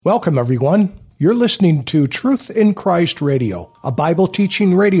Welcome, everyone. You're listening to Truth in Christ Radio, a Bible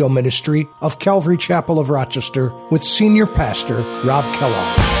teaching radio ministry of Calvary Chapel of Rochester with Senior Pastor Rob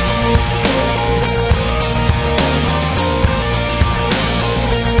Kellogg.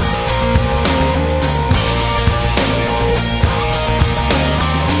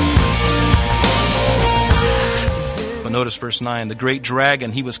 Notice verse 9, the great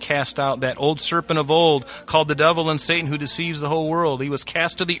dragon, he was cast out, that old serpent of old, called the devil and Satan, who deceives the whole world. He was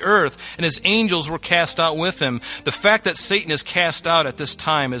cast to the earth, and his angels were cast out with him. The fact that Satan is cast out at this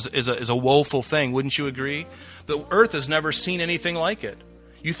time is a woeful thing, wouldn't you agree? The earth has never seen anything like it.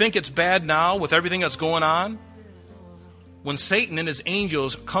 You think it's bad now with everything that's going on? When Satan and his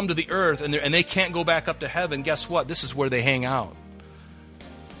angels come to the earth and they can't go back up to heaven, guess what? This is where they hang out.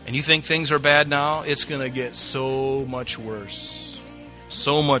 And you think things are bad now? It's going to get so much worse.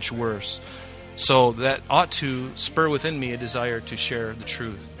 So much worse. So that ought to spur within me a desire to share the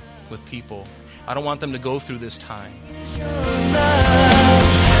truth with people. I don't want them to go through this time. How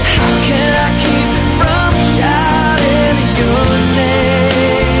can I keep from shouting your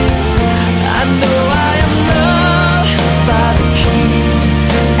name? I know I am loved by the King,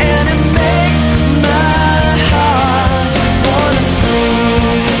 and it makes my heart want to sing.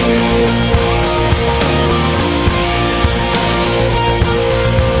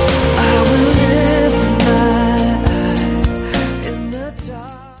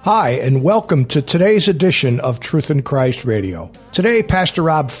 Hi, and welcome to today's edition of Truth in Christ Radio. Today, Pastor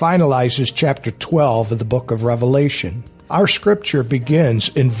Rob finalizes chapter 12 of the book of Revelation. Our scripture begins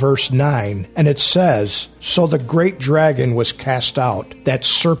in verse 9, and it says, "So the great dragon was cast out, that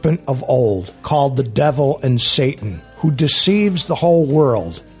serpent of old, called the devil and Satan, who deceives the whole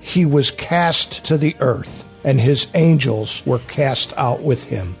world. He was cast to the earth, and his angels were cast out with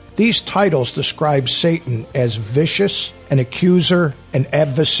him." These titles describe Satan as vicious, an accuser, an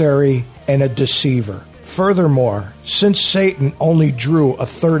adversary, and a deceiver. Furthermore, since Satan only drew a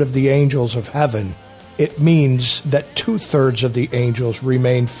third of the angels of heaven, it means that 2/3 of the angels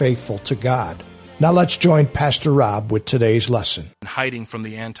remain faithful to God. Now let's join Pastor Rob with today's lesson. Hiding from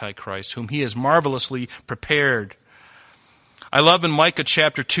the Antichrist, whom he has marvelously prepared. I love in Micah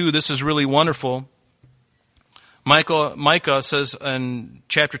chapter 2, this is really wonderful. Micah says in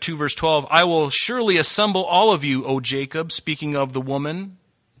chapter 2, verse 12, "I will surely assemble all of you, O Jacob," speaking of the woman.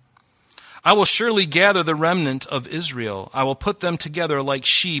 "I will surely gather the remnant of Israel. I will put them together like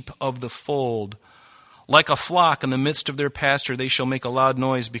sheep of the fold. Like a flock in the midst of their pasture, they shall make a loud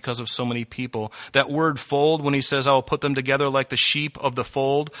noise because of so many people." That word fold, when he says, "I will put them together like the sheep of the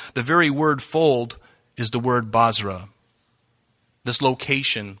fold," the very word fold is the word Basra, this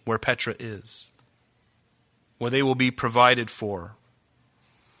location where Petra is, where they will be provided for.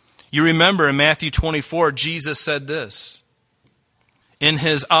 You remember in Matthew 24, Jesus said this in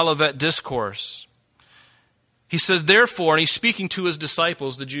his Olivet Discourse. He says, "Therefore," and he's speaking to his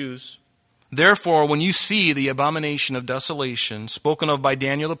disciples, the Jews, "Therefore, when you see the abomination of desolation, spoken of by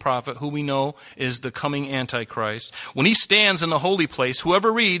Daniel the prophet," who we know is the coming Antichrist, "when he stands in the holy place,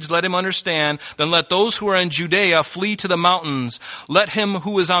 whoever reads, let him understand. Then let those who are in Judea flee to the mountains. Let him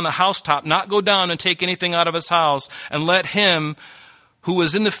who is on the housetop not go down and take anything out of his house. And let him who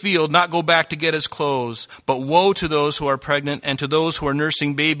is in the field not go back to get his clothes. But woe to those who are pregnant and to those who are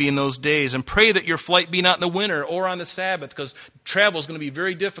nursing baby in those days. And pray that your flight be not in the winter or on the Sabbath," because travel is going to be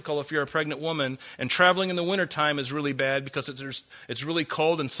very difficult if you're a pregnant woman. And traveling in the wintertime is really bad because it's really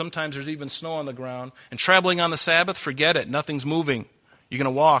cold and sometimes there's even snow on the ground. And traveling on the Sabbath, forget it. Nothing's moving. You're going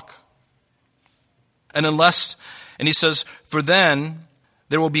to walk. And he says, "For then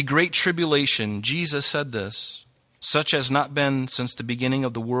there will be great tribulation." Jesus said this. "Such has not been since the beginning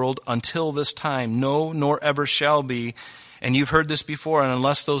of the world until this time, no, nor ever shall be." And you've heard this before, and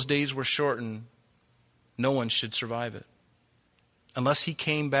unless those days were shortened, no one should survive it. Unless he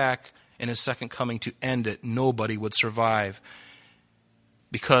came back in his second coming to end it, nobody would survive.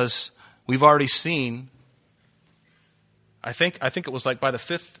 Because we've already seen, I think it was like by the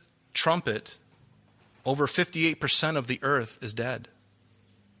fifth trumpet, over 58% of the earth is dead.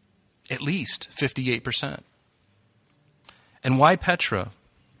 At least 58%. And why Petra?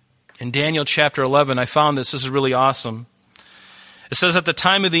 In Daniel chapter 11, I found this. This is really awesome. It says at the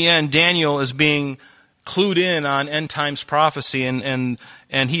time of the end, Daniel is being clued in on end times prophecy, and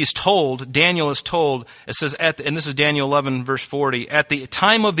Daniel is told, it says, and this is Daniel 11, verse 40, at the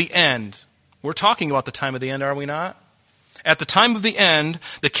time of the end, we're talking about the time of the end, are we not? At the time of the end,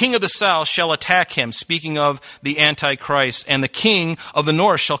 the king of the south shall attack him, speaking of the Antichrist, and the king of the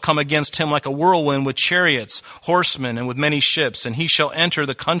north shall come against him like a whirlwind with chariots, horsemen, and with many ships, and he shall enter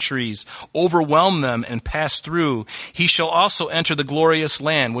the countries, overwhelm them, and pass through. He shall also enter the glorious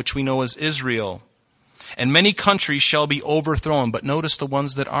land, which we know as Israel. And many countries shall be overthrown, but notice the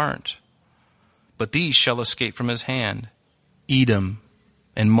ones that aren't. But these shall escape from his hand: Edom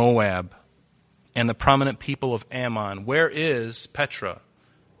and Moab, and the prominent people of Ammon. Where is Petra?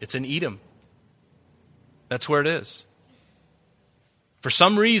 It's in Edom. That's where it is. For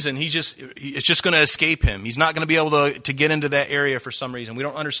some reason, it's just going to escape him. He's not going to be able to get into that area for some reason. We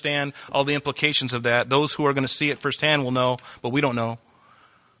don't understand all the implications of that. Those who are going to see it firsthand will know, but we don't know.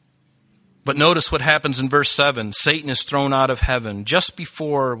 But notice what happens in verse 7. Satan is thrown out of heaven. Just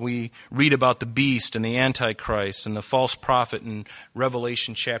before we read about the beast and the Antichrist and the false prophet in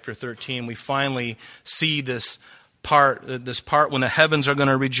Revelation chapter 13, we finally see this part when the heavens are going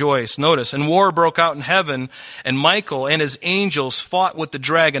to rejoice. Notice, and war broke out in heaven, and Michael and his angels fought with the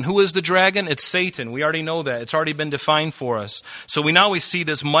dragon. Who is the dragon? It's Satan. We already know that. It's already been defined for us. So we see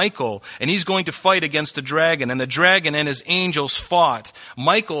this Michael, and he's going to fight against the dragon, and the dragon and his angels fought.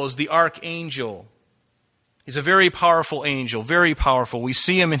 Michael is the archangel. He's a very powerful angel, very powerful. We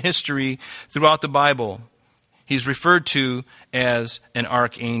see him in history throughout the Bible. He's referred to as an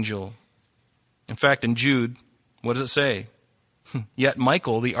archangel. In fact, in Jude, what does it say? Yet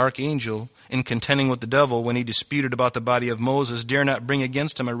Michael, the archangel, in contending with the devil when he disputed about the body of Moses, dare not bring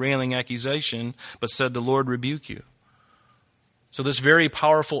against him a railing accusation, but said, "The Lord rebuke you." So this very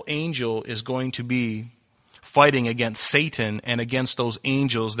powerful angel is going to be fighting against Satan and against those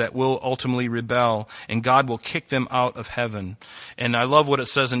angels that will ultimately rebel, and God will kick them out of heaven. And I love what it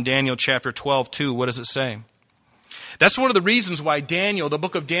says in Daniel chapter 12 too. What does it say? That's one of the reasons why Daniel, the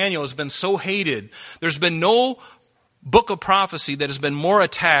book of Daniel, has been so hated. There's been no book of prophecy that has been more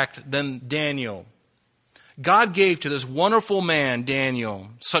attacked than Daniel. God gave to this wonderful man, Daniel,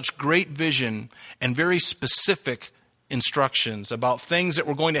 such great vision and very specific instructions about things that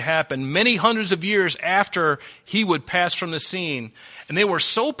were going to happen many hundreds of years after he would pass from the scene. And they were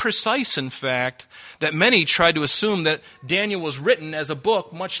so precise, in fact, that many tried to assume that Daniel was written as a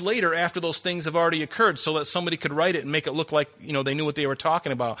book much later after those things have already occurred, so that somebody could write it and make it look like, they knew what they were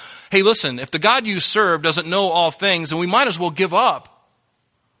talking about. Hey, listen, if the God you serve doesn't know all things, then we might as well give up.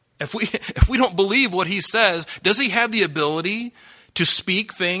 If we don't believe what he says, does he have the ability to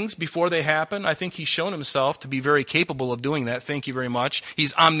speak things before they happen? I think he's shown himself to be very capable of doing that. Thank you very much.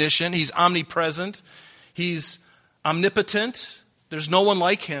 He's omniscient. He's omnipresent. He's omnipotent. There's no one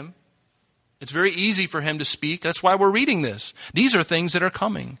like him. It's very easy for him to speak. That's why we're reading this. These are things that are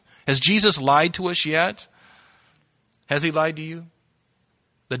coming. Has Jesus lied to us yet? Has he lied to you?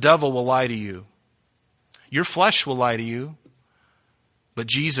 The devil will lie to you. Your flesh will lie to you. But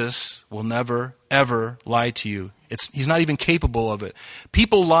Jesus will never, ever lie to you. He's not even capable of it.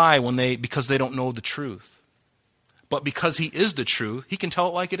 People lie because they don't know the truth. But because he is the truth, he can tell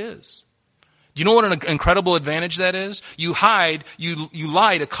it like it is. Do you know what an incredible advantage that is? You hide, you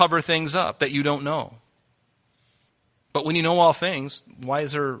lie to cover things up that you don't know. But when you know all things, why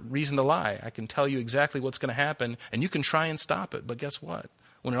is there reason to lie? I can tell you exactly what's going to happen, and you can try and stop it. But guess what?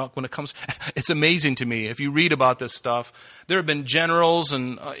 When it comes, it's amazing to me. If you read about this stuff, there have been generals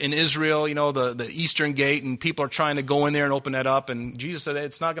in Israel, the Eastern Gate, and people are trying to go in there and open that up. And Jesus said,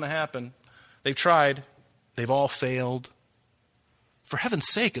 it's not going to happen. They've tried. They've all failed. For heaven's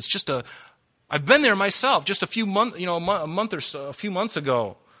sake, I've been there myself just a few months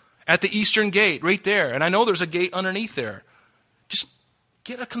ago at the Eastern Gate right there. And I know there's a gate underneath there. Just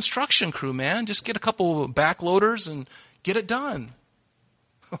get a construction crew, man. Just get a couple of backloaders and get it done.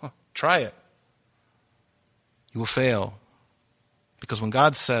 Try it. You will fail. Because when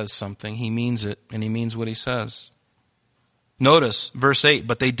God says something, he means it, and he means what he says. Notice verse 8,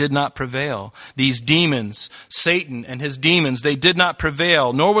 but they did not prevail. These demons, Satan and his demons, they did not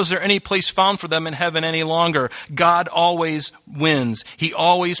prevail, nor was there any place found for them in heaven any longer. God always wins. He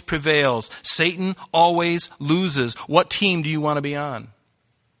always prevails. Satan always loses. What team do you want to be on?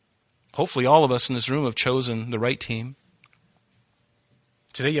 Hopefully all of us in this room have chosen the right team.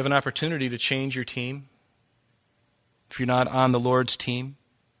 Today you have an opportunity to change your team. If you're not on the Lord's team,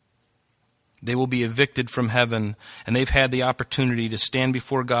 they will be evicted from heaven, and they've had the opportunity to stand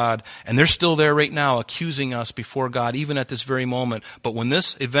before God, and they're still there right now accusing us before God, even at this very moment. But when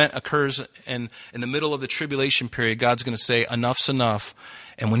this event occurs in the middle of the tribulation period, God's going to say, enough's enough.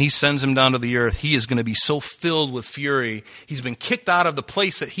 And when he sends him down to the earth, he is going to be so filled with fury. He's been kicked out of the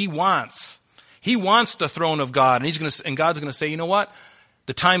place that he wants. He wants the throne of God, and God's going to say, you know what?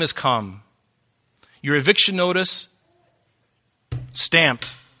 The time has come. Your eviction notice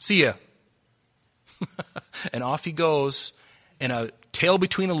Stamped. See ya. And off he goes, and a tail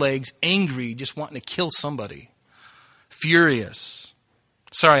between the legs, angry, just wanting to kill somebody. Furious.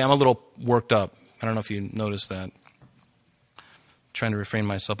 Sorry, I'm a little worked up. I don't know if you noticed that. Trying to refrain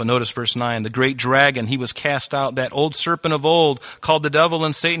myself. But notice verse 9. The great dragon, he was cast out, that old serpent of old, called the devil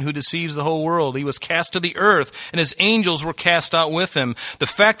and Satan, who deceives the whole world. He was cast to the earth, and his angels were cast out with him. The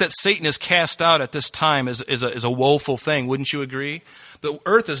fact that Satan is cast out at this time is a woeful thing. Wouldn't you agree? The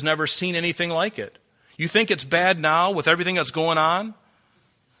earth has never seen anything like it. You think it's bad now with everything that's going on?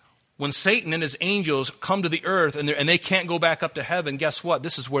 When Satan and his angels come to the earth and they can't go back up to heaven, guess what?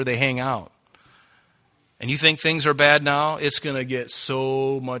 This is where they hang out. And you think things are bad now? It's going to get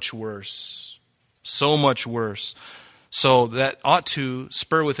so much worse. So much worse. So that ought to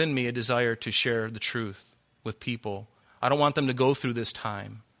spur within me a desire to share the truth with people. I don't want them to go through this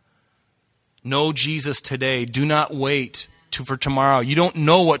time. Know Jesus today. Do not wait for tomorrow. You don't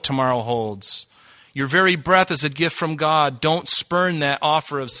know what tomorrow holds. Your very breath is a gift from God. Don't spurn that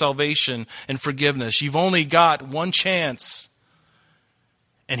offer of salvation and forgiveness. You've only got one chance.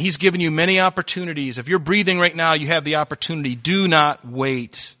 And He's given you many opportunities. If you're breathing right now, you have the opportunity. Do not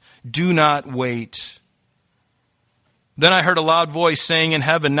wait. Do not wait. Then I heard a loud voice saying in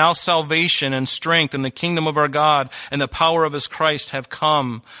heaven, now salvation and strength and the kingdom of our God and the power of His Christ have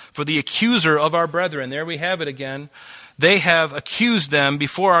come. For the accuser of our brethren, there we have it again, they have accused them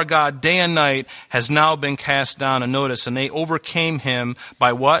before our God day and night, has now been cast down. And notice, and they overcame him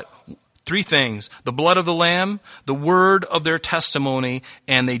by what? 3 things. The blood of the Lamb, the word of their testimony,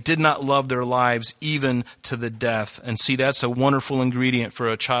 and they did not love their lives even to the death. And see, that's a wonderful ingredient for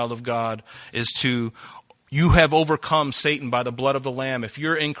a child of God, is to, you have overcome Satan by the blood of the Lamb. If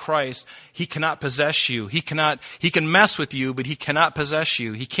you're in Christ, he cannot possess you. He can mess with you, but he cannot possess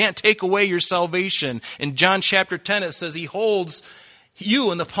you. He can't take away your salvation. In John chapter 10, it says he holds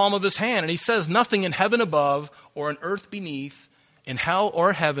you in the palm of his hand. And he says nothing in heaven above or on earth beneath, in hell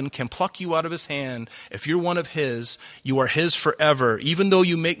or heaven, can pluck you out of his hand. If you're one of his, you are his forever. Even though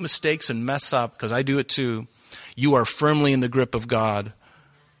you make mistakes and mess up, because I do it too, you are firmly in the grip of God.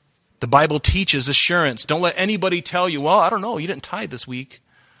 The Bible teaches assurance. Don't let anybody tell you, well, I don't know, you didn't tithe this week.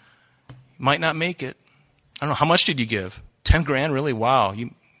 You might not make it. I don't know, how much did you give? 10 grand, really? Wow,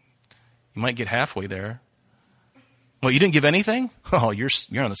 you might get halfway there. Well, you didn't give anything? Oh, you're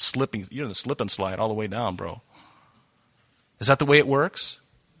on a slip and slide all the way down, bro. Is that the way it works?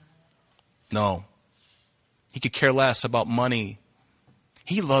 No. He could care less about money.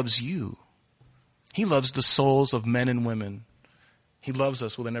 He loves you. He loves the souls of men and women. He loves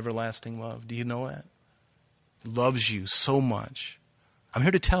us with an everlasting love. Do you know that? He loves you so much. I'm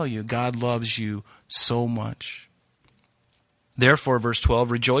here to tell you, God loves you so much. Therefore, verse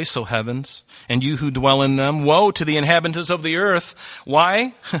 12, rejoice, O heavens, and you who dwell in them. Woe to the inhabitants of the earth.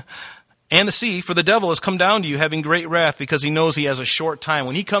 Why? And the sea, for the devil has come down to you having great wrath, because he knows he has a short time.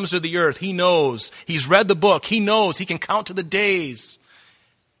 When he comes to the earth, he knows. He's read the book. He knows. He can count to the days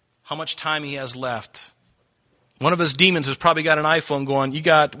how much time he has left. One of his demons has probably got an iPhone going, you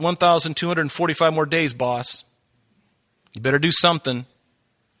got 1,245 more days, boss. You better do something.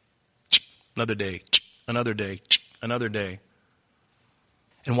 Another day, another day, another day.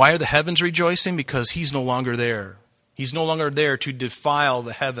 And why are the heavens rejoicing? Because he's no longer there. He's no longer there to defile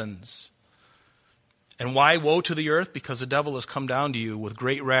the heavens. And why woe to the earth? Because the devil has come down to you with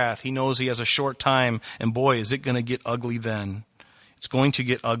great wrath. He knows he has a short time, and boy, is it going to get ugly then. It's going to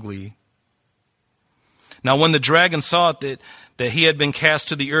get ugly. Now when the dragon saw it that he had been cast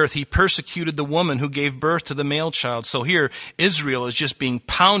to the earth, he persecuted the woman who gave birth to the male child. So here, Israel is just being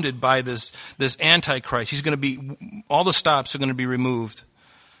pounded by this Antichrist. He's going to be, all the stops are going to be removed.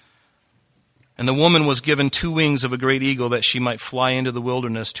 And the woman was given 2 wings of a great eagle that she might fly into the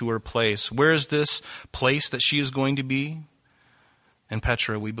wilderness to her place. Where is this place that she is going to be? In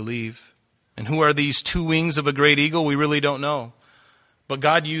Petra, we believe. And who are these 2 wings of a great eagle? We really don't know. But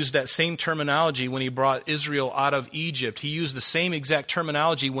God used that same terminology when he brought Israel out of Egypt. He used the same exact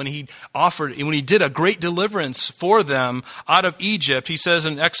terminology when he did a great deliverance for them out of Egypt. He says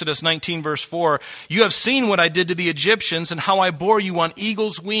in Exodus 19 verse 4, you have seen what I did to the Egyptians and how I bore you on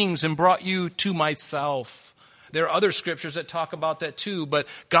eagle's wings and brought you to myself. There are other scriptures that talk about that too, but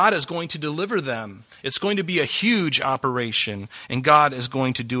God is going to deliver them. It's going to be a huge operation, and God is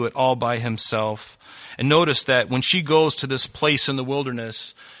going to do it all by himself. And notice that when she goes to this place in the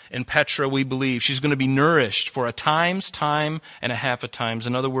wilderness, in Petra, we believe, she's going to be nourished for a time and a half of times.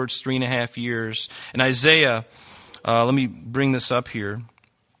 In other words, 3.5 years. In Isaiah, let me bring this up here.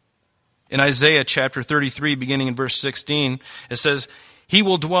 In Isaiah chapter 33, beginning in verse 16, it says, He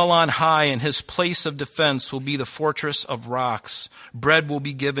will dwell on high, and his place of defense will be the fortress of rocks. Bread will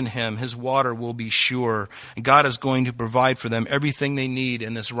be given him. His water will be sure. And God is going to provide for them everything they need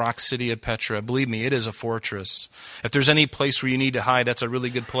in this rock city of Petra. Believe me, it is a fortress. If there's any place where you need to hide, that's a really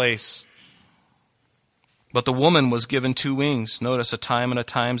good place. But the woman was given 2 wings. Notice, a time and a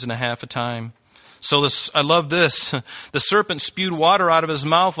times and a half a time. So I love this. The serpent spewed water out of his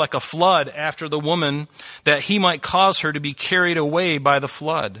mouth like a flood after the woman, that he might cause her to be carried away by the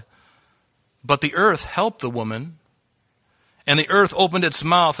flood. But the earth helped the woman, and the earth opened its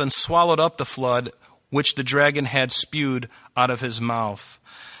mouth and swallowed up the flood, which the dragon had spewed out of his mouth.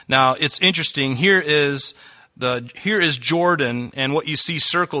 Now, it's interesting. Here is Jordan, and what you see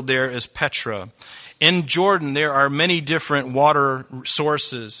circled there is Petra. In Jordan, there are many different water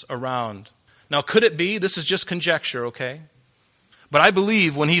sources around. Now, could it be? This is just conjecture, okay? But I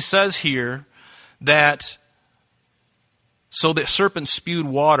believe when he says here that, so the serpent spewed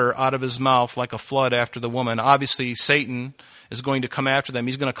water out of his mouth like a flood after the woman. Obviously, Satan is going to come after them.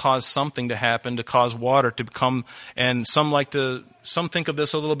 He's going to cause something to happen to cause water to come. And some think of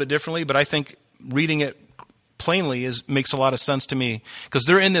this a little bit differently, but I think reading it plainly makes a lot of sense to me. Because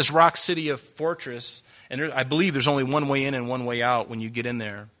they're in this rock city of fortress, and I believe there's only one way in and one way out when you get in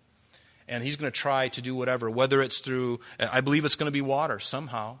there. And he's going to try to do whatever, whether it's through, I believe it's going to be water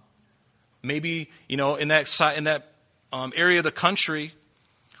somehow. Maybe, in that area of the country,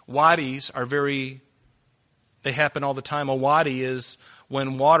 wadis are they happen all the time. A wadi is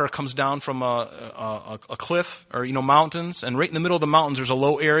when water comes down from a cliff or, mountains, and right in the middle of the mountains there's a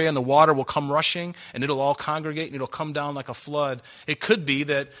low area, and the water will come rushing, and it'll all congregate, and it'll come down like a flood. It could be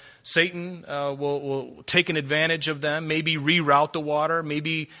that Satan will take an advantage of them, maybe reroute the water,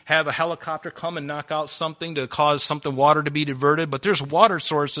 maybe have a helicopter come and knock out something to cause water to be diverted. But there's water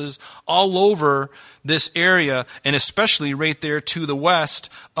sources all over this area, and especially right there to the west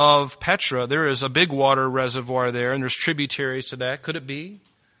of Petra. There is a big water reservoir there, and there's tributaries to that. Could it be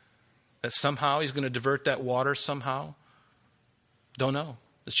that somehow he's going to divert that water somehow? Don't know.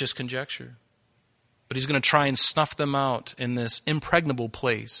 It's just conjecture. But he's going to try and snuff them out in this impregnable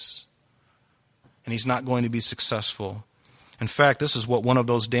place. And he's not going to be successful. In fact, this is what one of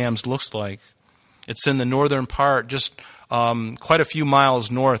those dams looks like. It's in the northern part, just quite a few miles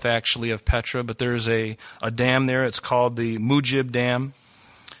north, actually, of Petra. But there's a dam there. It's called the Mujib Dam.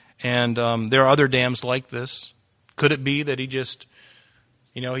 And there are other dams like this. Could it be that he just,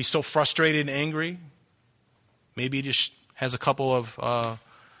 he's so frustrated and angry? Maybe he just has a couple of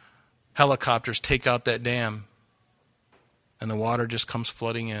helicopters take out that dam, and the water just comes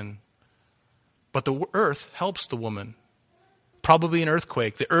flooding in. But the earth helps the woman. Probably an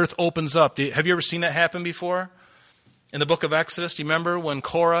earthquake. The earth opens up. Have you ever seen that happen before? In the book of Exodus, do you remember when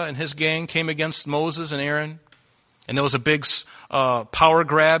Korah and his gang came against Moses and Aaron? And there was a big power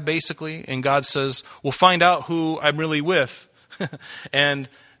grab, basically. And God says, we'll find out who I'm really with. And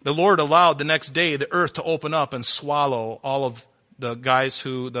the Lord allowed the next day the earth to open up and swallow all of the guys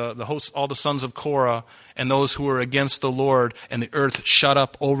the hosts, all the sons of Korah, and those who were against the Lord, and the earth shut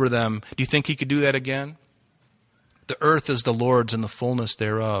up over them. Do you think he could do that again? The earth is the Lord's and the fullness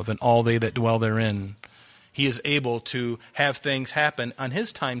thereof, and all they that dwell therein. He is able to have things happen on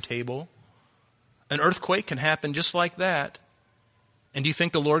his timetable. An earthquake can happen just like that. And do you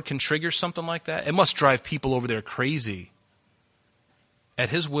think the Lord can trigger something like that? It must drive people over there crazy. At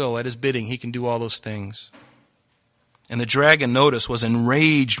his will, at his bidding, he can do all those things. And the dragon, notice, was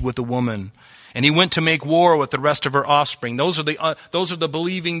enraged with the woman, and he went to make war with the rest of her offspring. Those are the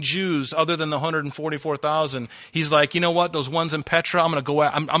believing Jews, other than the 144,000. He's like, you know what? Those ones in Petra, I'm going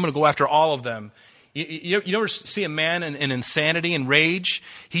to go after all of them. You never see a man in insanity and rage.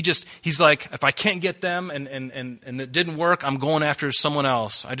 He's like, if I can't get them and it didn't work, I'm going after someone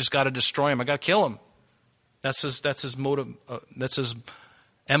else. I just got to destroy him. I got to kill him. That's his motive. That's his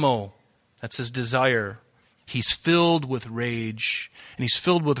MO. That's his desire. He's filled with rage, and he's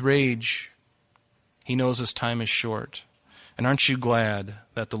filled with rage. He knows his time is short. And aren't you glad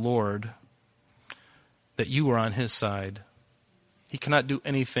that the Lord, that you are on his side? He cannot do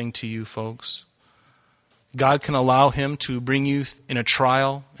anything to you, folks. God can allow him to bring you in a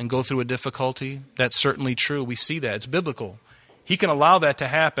trial and go through a difficulty. That's certainly true. We see that. It's biblical. He can allow that to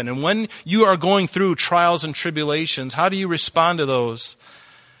happen. And when you are going through trials and tribulations, how do you respond to those?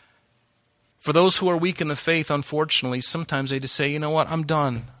 For those who are weak in the faith, unfortunately, sometimes they just say, you know what, I'm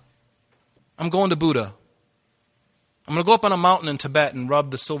done. I'm going to Buddha. I'm going to go up on a mountain in Tibet and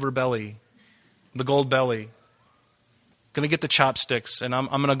rub the silver belly, the gold belly. Going to get the chopsticks, and I'm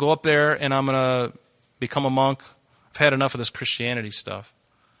going to go up there and I'm going to become a monk. I've had enough of this Christianity stuff.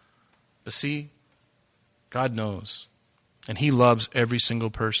 But see, God knows. And he loves every single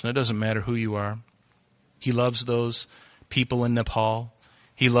person. It doesn't matter who you are. He loves those people in Nepal.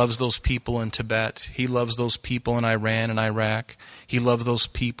 He loves those people in Tibet. He loves those people in Iran and Iraq. He loves those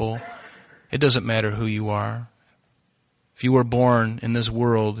people. It doesn't matter who you are. If you were born in this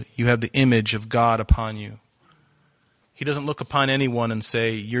world, you have the image of God upon you. He doesn't look upon anyone and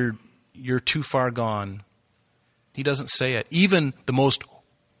say, you're too far gone. He doesn't say it. Even the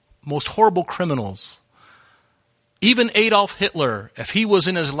most horrible criminals, even Adolf Hitler, if he was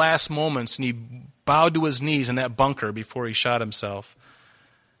in his last moments and he bowed to his knees in that bunker before he shot himself,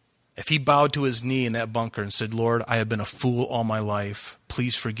 if he bowed to his knee in that bunker and said, Lord, I have been a fool all my life.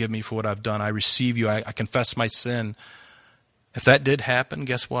 Please forgive me for what I've done. I receive you. I confess my sin. If that did happen,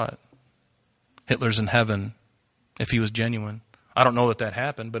 guess what? Hitler's in heaven if he was genuine. I don't know that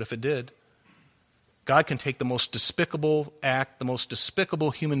happened, but if it did, God can take the most despicable act, the most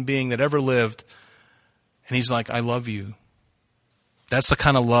despicable human being that ever lived, and he's like, I love you. That's the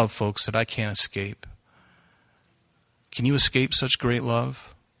kind of love, folks, that I can't escape. Can you escape such great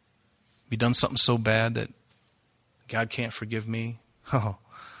love? Have you done something so bad that God can't forgive me? Oh,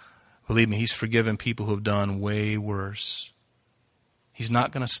 believe me, he's forgiven people who have done way worse. He's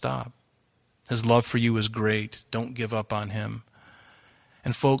not going to stop. His love for you is great. Don't give up on him.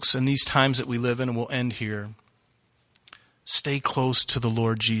 And folks, in these times that we live in, and we'll end here, stay close to the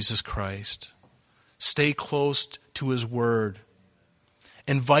Lord Jesus Christ. Stay close to his word.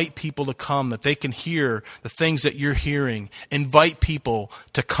 Invite people to come that they can hear the things that you're hearing. Invite people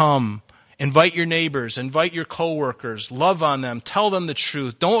to come. Invite your neighbors. Invite your coworkers. Love on them. Tell them the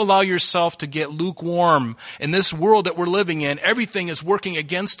truth. Don't allow yourself to get lukewarm. In this world that we're living in, everything is working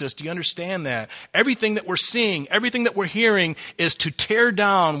against us. Do you understand that? Everything that we're seeing, everything that we're hearing is to tear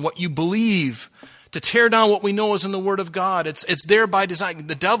down what you believe, to tear down what we know is in the Word of God. It's there by design.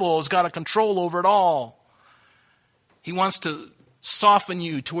 The devil has got a control over it all. He wants to soften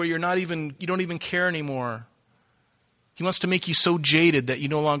you to where you don't even care anymore. He wants to make you so jaded that you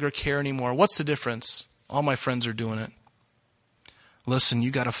no longer care anymore. What's the difference? All my friends are doing it. Listen, you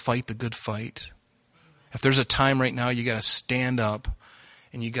got to fight the good fight. If there's a time right now, you got to stand up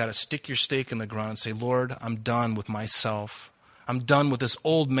and you got to stick your stake in the ground and say, Lord, I'm done with myself. I'm done with this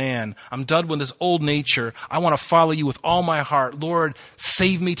old man. I'm done with this old nature. I want to follow you with all my heart. Lord,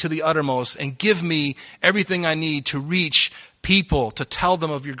 save me to the uttermost and give me everything I need to reach people, to tell them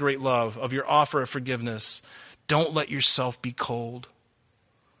of your great love, of your offer of forgiveness. Don't let yourself be cold.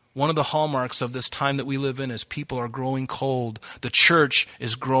 One of the hallmarks of this time that we live in is people are growing cold. The church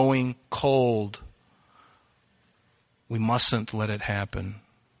is growing cold. We mustn't let it happen.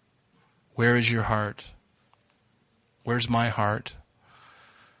 Where is your heart? Where's my heart?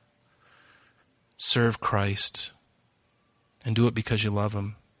 Serve Christ and do it because you love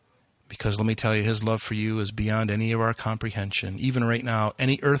him. Because let me tell you, his love for you is beyond any of our comprehension. Even right now,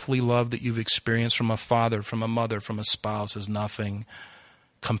 any earthly love that you've experienced from a father, from a mother, from a spouse is nothing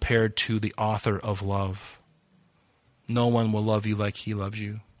compared to the author of love. No one will love you like he loves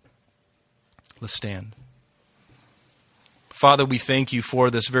you. Let's stand. Father, we thank you for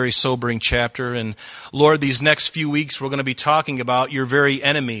this very sobering chapter. And Lord, these next few weeks we're going to be talking about your very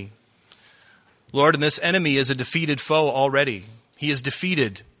enemy. Lord, and this enemy is a defeated foe already. He is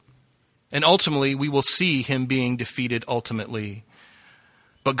defeated. And ultimately, we will see him being defeated ultimately.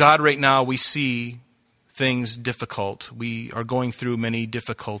 But God, right now, we see things difficult. We are going through many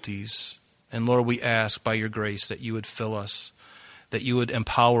difficulties. And Lord, we ask by your grace that you would fill us, that you would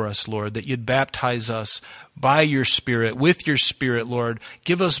empower us, Lord, that you'd baptize us by your Spirit, with your Spirit, Lord.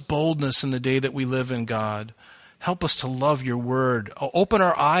 Give us boldness in the day that we live in, God. Help us to love your word. Open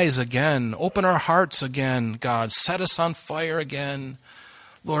our eyes again. Open our hearts again, God. Set us on fire again.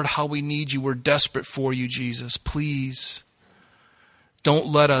 Lord, how we need you. We're desperate for you, Jesus. Please, don't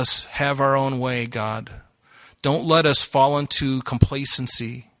let us have our own way, God. Don't let us fall into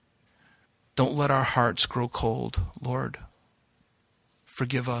complacency. Don't let our hearts grow cold, Lord.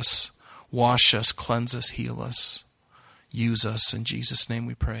 Forgive us, wash us, cleanse us, heal us. Use us. In Jesus' name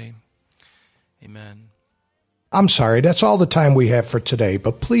we pray. Amen. I'm sorry, that's all the time we have for today,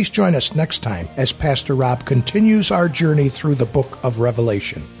 but please join us next time as Pastor Rob continues our journey through the book of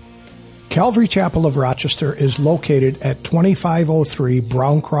Revelation. Calvary Chapel of Rochester is located at 2503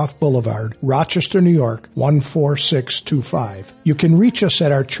 Browncroft Boulevard, Rochester, New York, 14625. You can reach us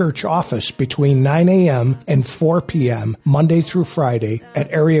at our church office between 9 a.m. and 4 p.m. Monday through Friday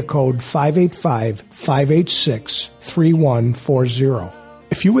at area code 585-586-3140.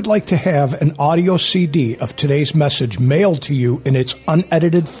 If you would like to have an audio CD of today's message mailed to you in its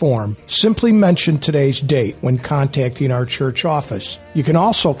unedited form, simply mention today's date when contacting our church office. You can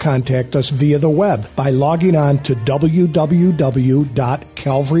also contact us via the web by logging on to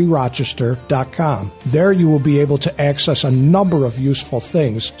www.calvaryrochester.com. There you will be able to access a number of useful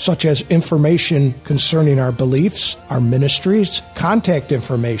things, such as information concerning our beliefs, our ministries, contact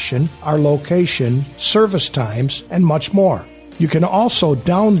information, our location, service times, and much more. You can also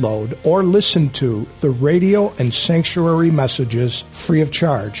download or listen to the radio and sanctuary messages free of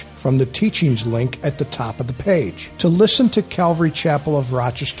charge from the teachings link at the top of the page. To listen to Calvary Chapel of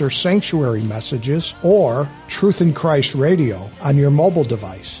Rochester sanctuary messages or Truth in Christ Radio on your mobile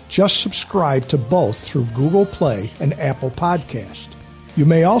device, just subscribe to both through Google Play and Apple Podcast. You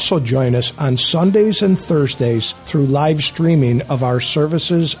may also join us on Sundays and Thursdays through live streaming of our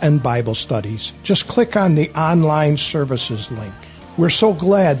services and Bible studies. Just click on the online services link. We're so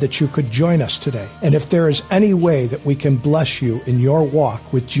glad that you could join us today. And if there is any way that we can bless you in your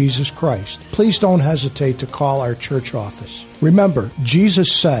walk with Jesus Christ, please don't hesitate to call our church office. Remember,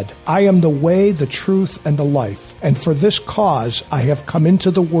 Jesus said, "I am the way, the truth, and the life, and for this cause I have come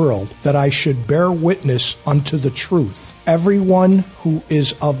into the world, that I should bear witness unto the truth. Everyone who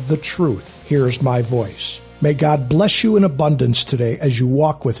is of the truth hears my voice." May God bless you in abundance today as you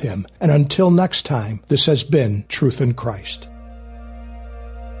walk with Him. And until next time, this has been Truth in Christ.